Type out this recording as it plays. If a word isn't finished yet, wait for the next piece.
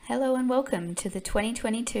Hello and welcome to the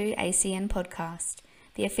 2022 ACN Podcast,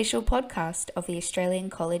 the official podcast of the Australian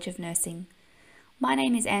College of Nursing. My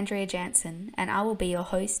name is Andrea Jansen and I will be your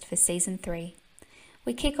host for Season 3.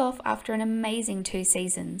 We kick off after an amazing 2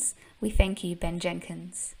 seasons. We thank you, Ben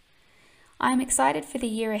Jenkins. I am excited for the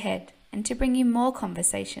year ahead and to bring you more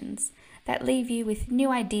conversations that leave you with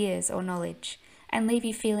new ideas or knowledge and leave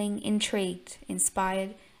you feeling intrigued,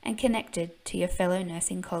 inspired and connected to your fellow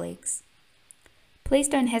nursing colleagues. Please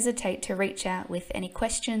don't hesitate to reach out with any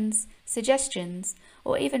questions, suggestions,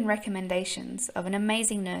 or even recommendations of an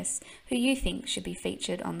amazing nurse who you think should be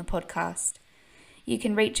featured on the podcast. You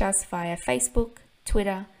can reach us via Facebook,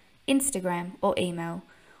 Twitter, Instagram, or email.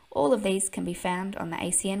 All of these can be found on the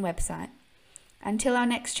ACN website. Until our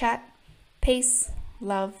next chat, peace,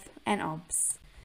 love, and obs.